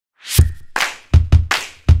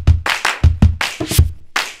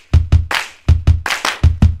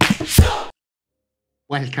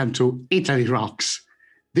Welcome to Italy Rocks.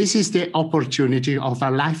 This is the opportunity of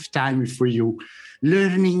a lifetime for you,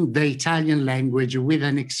 learning the Italian language with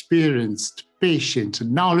an experienced, patient,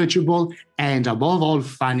 knowledgeable, and above all,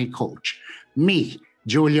 funny coach. Me,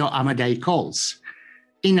 Giulio Amadei Coles.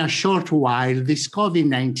 In a short while, this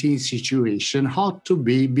COVID-19 situation ought to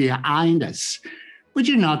be behind us. Would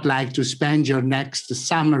you not like to spend your next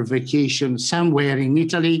summer vacation somewhere in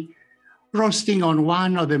Italy, roasting on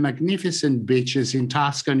one of the magnificent beaches in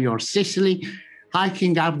Tuscany or Sicily,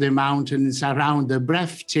 hiking up the mountains around the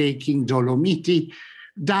breathtaking Dolomiti,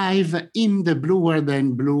 dive in the bluer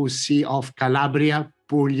than blue sea of Calabria,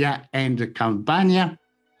 Puglia, and Campania?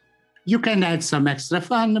 You can add some extra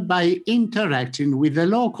fun by interacting with the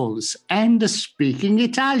locals and speaking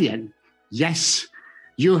Italian. Yes,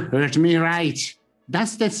 you heard me right.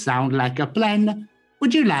 Does that sound like a plan?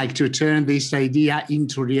 Would you like to turn this idea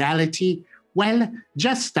into reality? Well,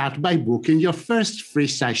 just start by booking your first free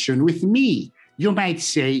session with me. You might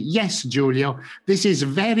say, yes, Giulio, this is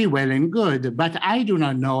very well and good, but I do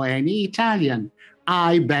not know any Italian.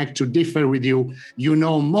 I beg to differ with you. You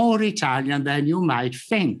know more Italian than you might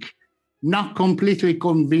think. Not completely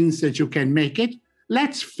convinced that you can make it?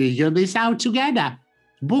 Let's figure this out together.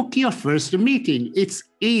 Book your first meeting. It's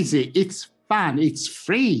easy, it's fun, it's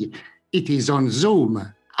free. It is on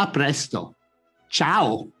Zoom. A presto.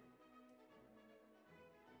 Ciao.